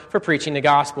ago for preaching the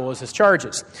gospel as his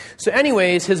charges. So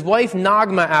anyways, his wife,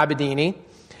 Nagma Abedini,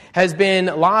 has been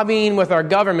lobbying with our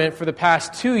government for the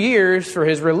past 2 years for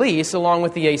his release, along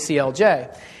with the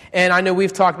ACLJ. And I know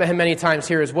we've talked about him many times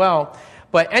here as well.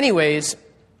 But anyways,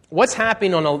 what's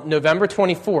happening on November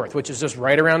 24th, which is just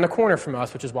right around the corner from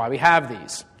us, which is why we have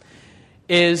these,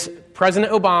 is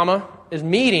President Obama is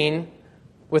meeting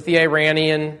with the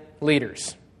Iranian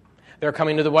leaders. They're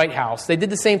coming to the White House. They did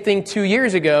the same thing 2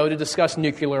 years ago to discuss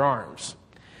nuclear arms.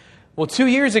 Well, 2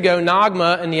 years ago,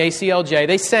 Nagma and the ACLJ,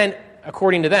 they sent,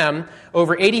 according to them,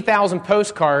 over 80,000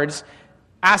 postcards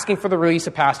asking for the release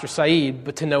of Pastor Saeed,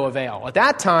 but to no avail. At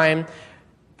that time,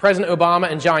 President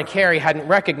Obama and John Kerry hadn't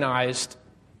recognized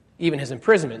even his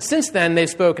imprisonment. Since then, they've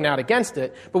spoken out against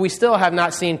it, but we still have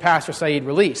not seen Pastor Saeed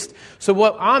released. So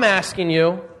what I'm asking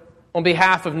you on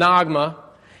behalf of Nagma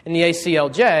and the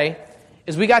ACLJ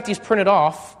is we got these printed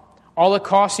off. All it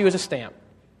costs you is a stamp.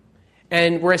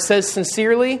 And where it says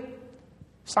sincerely,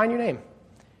 sign your name.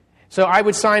 So I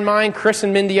would sign mine, Chris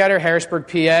and Mindy Etter, Harrisburg,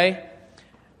 PA.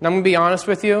 And I'm going to be honest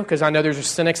with you, because I know there's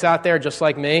cynics out there just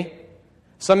like me.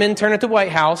 Some intern at the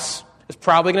White House is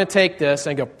probably going to take this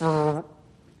and go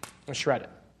and shred it.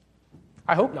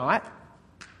 I hope not.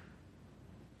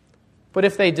 But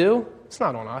if they do, it's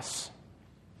not on us.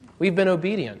 We've been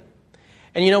obedient.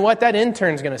 And you know what? That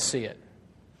intern's going to see it.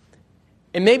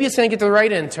 And maybe it's going to get to the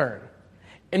right intern.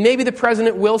 And maybe the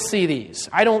president will see these.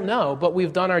 I don't know, but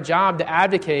we've done our job to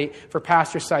advocate for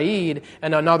Pastor Saeed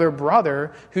and another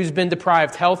brother who's been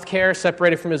deprived health care,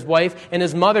 separated from his wife, and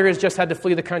his mother has just had to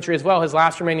flee the country as well, his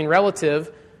last remaining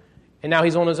relative, and now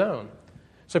he's on his own.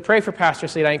 So pray for Pastor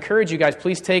Saeed. I encourage you guys,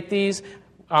 please take these.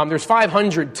 There's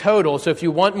 500 total, so if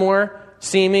you want more,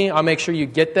 see me. I'll make sure you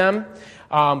get them.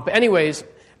 But anyways,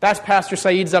 that's Pastor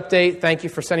Saeed's update. Thank you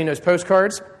for sending those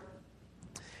postcards.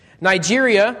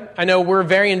 Nigeria, I know we're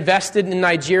very invested in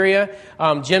Nigeria.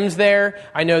 Jim's there.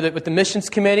 I know that with the missions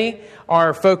committee,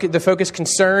 the focus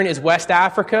concern is West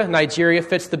Africa. Nigeria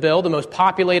fits the bill, the most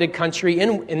populated country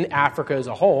in Africa as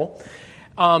a whole.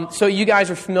 So you guys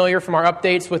are familiar from our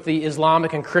updates with the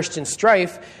Islamic and Christian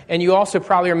strife, and you also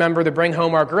probably remember the Bring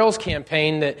Home Our Girls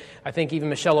campaign that I think even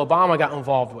Michelle Obama got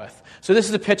involved with. So this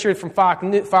is a picture from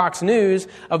Fox News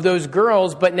of those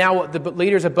girls, but now what the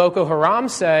leaders of Boko Haram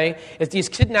say is these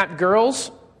kidnapped girls,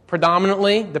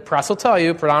 predominantly, the press will tell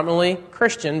you, predominantly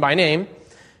Christian by name,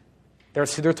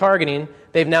 that's who they're targeting,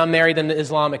 they've now married them to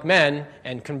Islamic men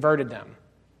and converted them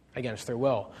against their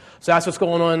will. So that's what's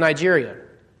going on in Nigeria.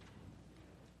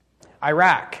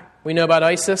 Iraq. We know about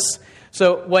ISIS.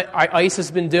 So what ISIS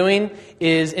has been doing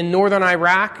is in northern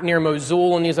Iraq, near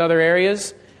Mosul and these other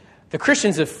areas, the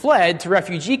Christians have fled to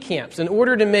refugee camps. In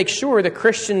order to make sure the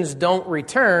Christians don't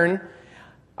return,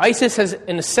 ISIS has,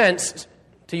 in a sense,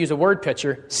 to use a word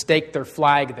picture, staked their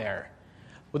flag there.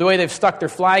 Well, the way they've stuck their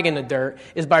flag in the dirt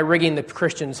is by rigging the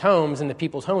Christians' homes and the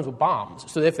people's homes with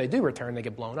bombs. So that if they do return, they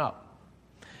get blown up.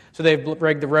 So they've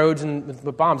rigged the roads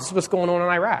with bombs. This is what's going on in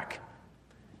Iraq.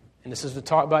 And this is the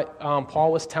talk about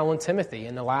Paul was telling Timothy,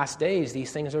 in the last days,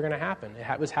 these things are going to happen.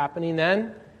 It was happening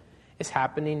then. It's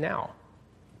happening now.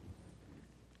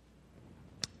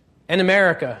 In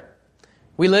America,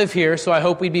 we live here, so I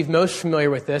hope we'd be most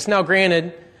familiar with this. Now,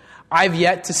 granted, I've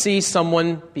yet to see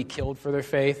someone be killed for their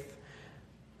faith.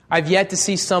 I've yet to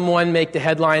see someone make the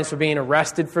headlines for being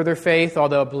arrested for their faith,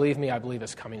 although, believe me, I believe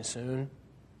it's coming soon.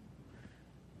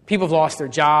 People have lost their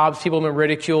jobs. People have been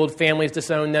ridiculed. Families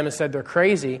disowned them and said they're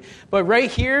crazy. But right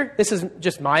here, this is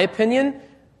just my opinion.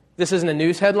 This isn't a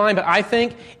news headline, but I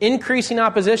think increasing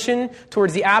opposition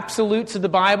towards the absolutes of the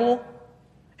Bible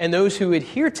and those who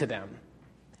adhere to them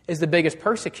is the biggest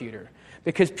persecutor.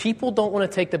 Because people don't want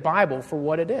to take the Bible for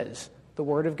what it is, the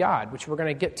Word of God, which we're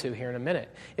going to get to here in a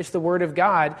minute. It's the Word of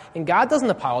God, and God doesn't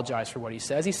apologize for what He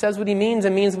says. He says what He means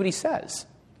and means what He says.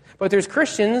 But there's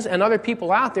Christians and other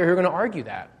people out there who are going to argue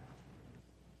that.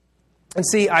 And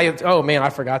see, I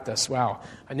forgot this. Wow,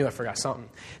 I knew I forgot something.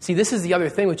 See, this is the other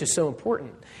thing which is so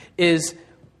important, is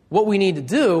what we need to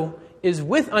do is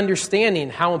with understanding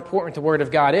how important the Word of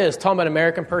God is, talking about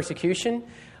American persecution,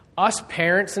 us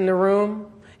parents in the room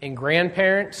and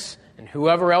grandparents and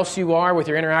whoever else you are with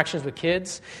your interactions with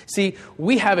kids, see,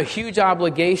 we have a huge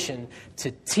obligation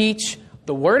to teach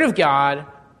the Word of God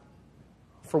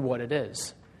for what it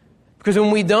is. Because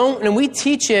when we don't, and we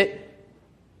teach it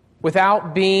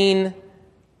without being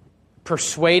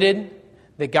persuaded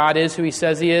that God is who He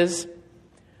says He is,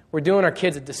 we're doing our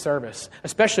kids a disservice,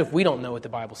 especially if we don't know what the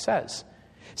Bible says.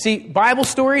 See, Bible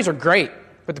stories are great,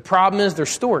 but the problem is they're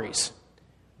stories.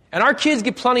 And our kids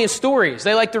get plenty of stories.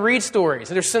 They like to read stories.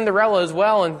 There's Cinderella as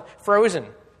well and Frozen.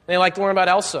 And they like to learn about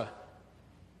Elsa.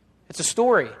 It's a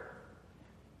story.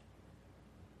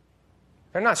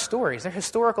 They're not stories. They're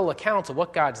historical accounts of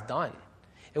what God's done.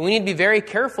 And we need to be very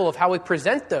careful of how we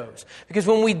present those. Because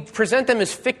when we present them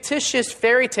as fictitious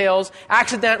fairy tales,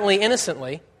 accidentally,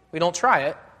 innocently, we don't try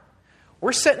it,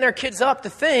 we're setting our kids up to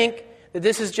think that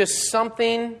this is just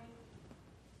something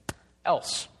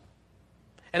else.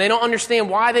 And they don't understand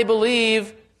why they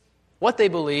believe what they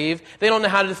believe. They don't know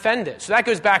how to defend it. So that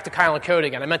goes back to Kyle and Code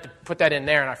again. I meant to put that in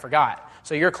there and I forgot.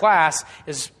 So your class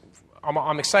is,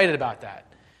 I'm excited about that.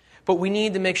 But we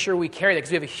need to make sure we carry that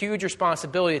because we have a huge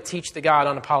responsibility to teach the God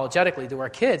unapologetically to our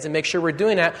kids and make sure we're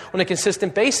doing that on a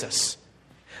consistent basis.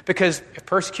 Because if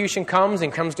persecution comes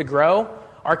and comes to grow,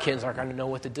 our kids aren't going to know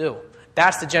what to do.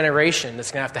 That's the generation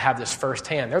that's going to have this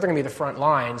firsthand. They're going to be the front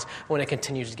lines when it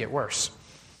continues to get worse.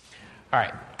 All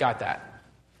right, got that.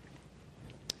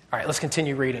 All right, let's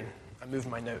continue reading. I'm moving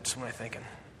my notes. What am I thinking?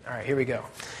 All right, here we go.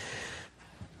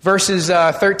 Verses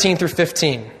 13 through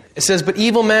 15. It says, "But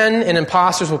evil men and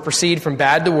impostors will proceed from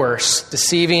bad to worse,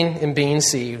 deceiving and being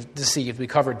deceived." We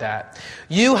covered that.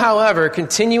 "You, however,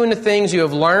 continue in the things you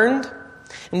have learned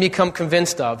and become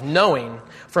convinced of, knowing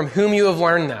from whom you have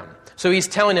learned them." So he's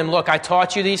telling him, look, I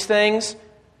taught you these things.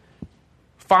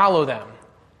 Follow them.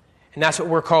 And that's what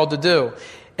we're called to do.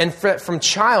 "And from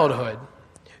childhood,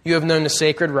 you have known the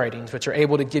sacred writings, which are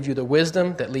able to give you the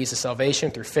wisdom that leads to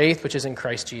salvation through faith, which is in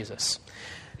Christ Jesus."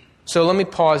 So let me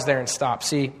pause there and stop.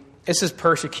 See, this is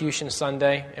Persecution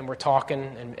Sunday, and we're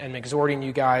talking and exhorting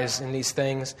you guys in these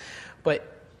things. But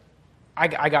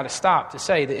I got to stop to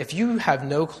say that if you have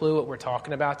no clue what we're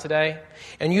talking about today,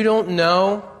 and you don't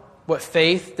know what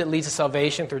faith that leads to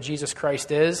salvation through Jesus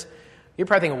Christ is, you're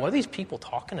probably thinking, what are these people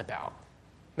talking about?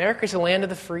 America's the land of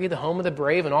the free, the home of the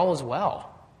brave, and all is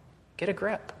well. Get a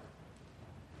grip.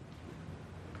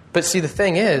 But see, the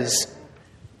thing is,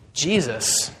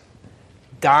 Jesus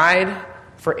died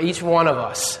for each one of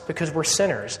us because we're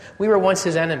sinners. We were once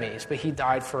his enemies, but he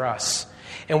died for us.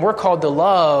 And we're called to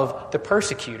love the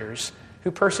persecutors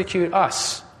who persecute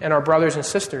us and our brothers and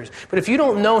sisters. But if you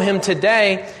don't know him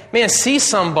today, man, see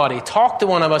somebody, talk to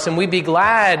one of us, and we'd be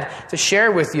glad to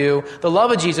share with you the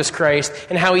love of Jesus Christ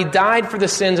and how he died for the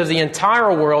sins of the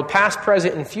entire world, past,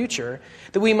 present, and future,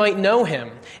 that we might know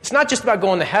him. It's not just about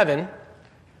going to heaven,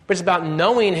 but it's about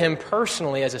knowing him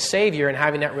personally as a Savior and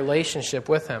having that relationship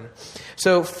with him.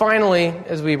 So finally,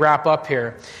 as we wrap up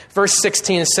here, verse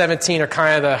 16 and 17 are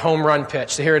kind of the home run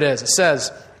pitch. So here it is. It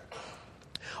says,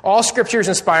 all Scripture is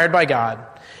inspired by God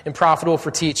and profitable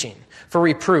for teaching, for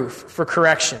reproof, for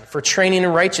correction, for training in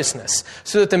righteousness,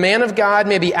 so that the man of God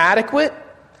may be adequate,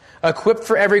 equipped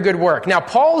for every good work. Now,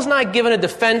 Paul's not giving a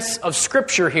defense of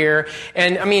Scripture here.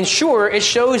 And I mean, sure, it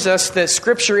shows us that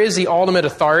Scripture is the ultimate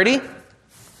authority.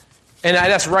 And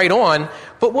that's right on.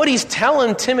 But what he's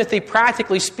telling Timothy,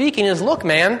 practically speaking, is, look,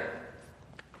 man,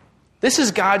 this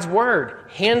is God's word.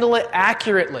 Handle it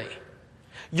accurately.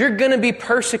 You're going to be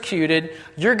persecuted.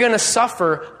 You're going to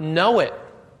suffer. Know it.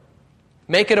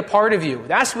 Make it a part of you.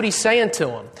 That's what he's saying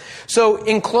to him. So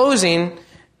in closing,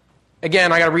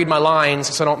 again, I got to read my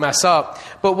lines so I don't mess up.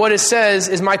 But what it says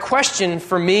is, my question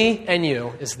for me and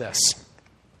you is this.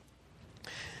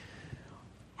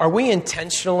 Are we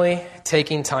intentionally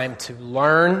taking time to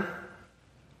learn,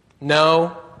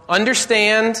 know,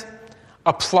 understand,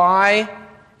 apply,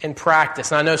 and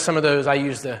practice? And I know some of those I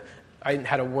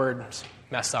had a word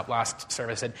messed up last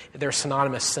service. I said they're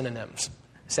synonymous synonyms.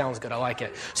 Sounds good. I like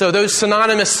it. So those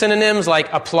synonymous synonyms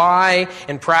like apply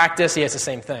and practice, it's the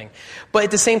same thing. But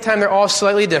at the same time, they're all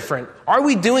slightly different. Are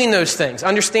we doing those things?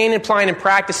 Understanding, applying, and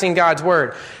practicing God's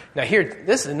word. Now here,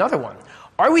 this is another one.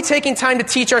 Are we taking time to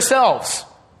teach ourselves?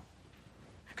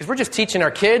 Because we're just teaching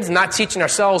our kids, not teaching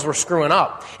ourselves, we're screwing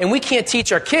up. And we can't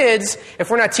teach our kids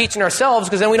if we're not teaching ourselves,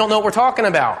 because then we don't know what we're talking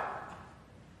about.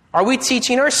 Are we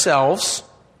teaching ourselves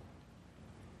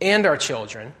and our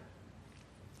children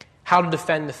how to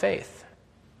defend the faith?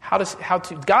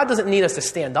 God doesn't need us to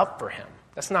stand up for him.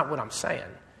 That's not what I'm saying.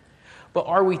 But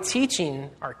are we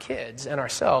teaching our kids and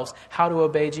ourselves how to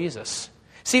obey Jesus?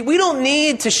 See, we don't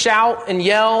need to shout and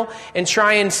yell and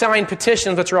try and sign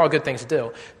petitions, which are all good things to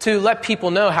do, to let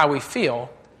people know how we feel.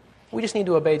 We just need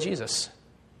to obey Jesus.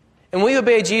 And when we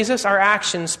obey Jesus, our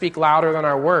actions speak louder than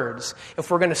our words if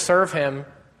we're going to serve him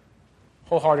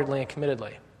wholeheartedly and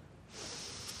committedly.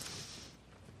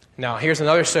 Now, here's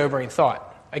another sobering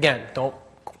thought. Again, don't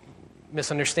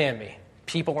misunderstand me.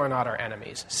 People are not our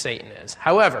enemies. Satan is.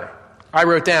 However, I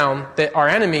wrote down that our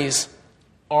enemies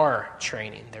are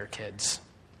training their kids.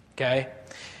 Okay?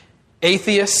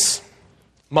 Atheists,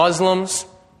 Muslims,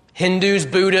 Hindus,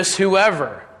 Buddhists,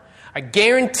 whoever. I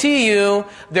guarantee you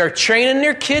they're training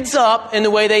their kids up in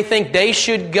the way they think they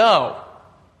should go.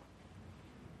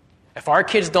 If our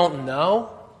kids don't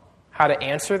know how to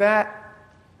answer that,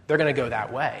 they're going to go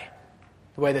that way.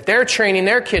 The way that they're training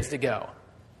their kids to go.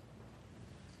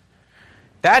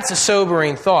 That's a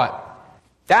sobering thought.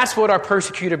 That's what our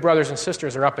persecuted brothers and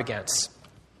sisters are up against.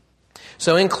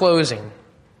 So in closing,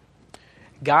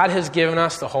 God has given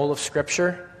us the whole of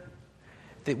Scripture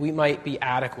that we might be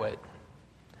adequate,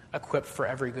 equipped for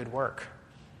every good work.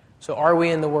 So are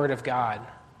we in the Word of God?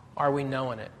 Are we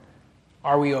knowing it?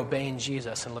 Are we obeying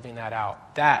Jesus and living that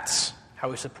out? That's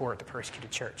how we support the persecuted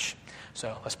church.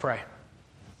 So let's pray.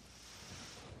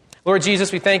 Lord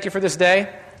Jesus, we thank you for this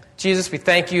day. Jesus, we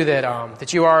thank you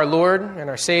that you are our Lord and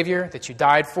our Savior, that you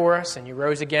died for us and you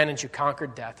rose again and you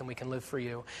conquered death and we can live for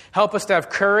you. Help us to have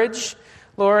courage.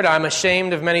 Lord, I'm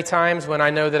ashamed of many times when I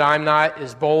know that I'm not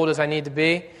as bold as I need to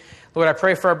be. Lord, I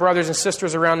pray for our brothers and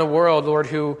sisters around the world, Lord,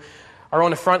 who are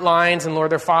on the front lines, and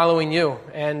Lord, they're following you.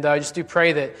 And I just do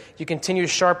pray that you continue to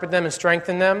sharpen them and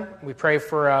strengthen them. We pray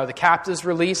for the captives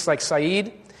released like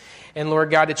Saeed. And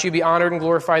Lord God, that you be honored and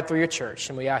glorified through your church.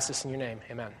 And we ask this in your name.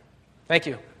 Amen. Thank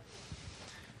you.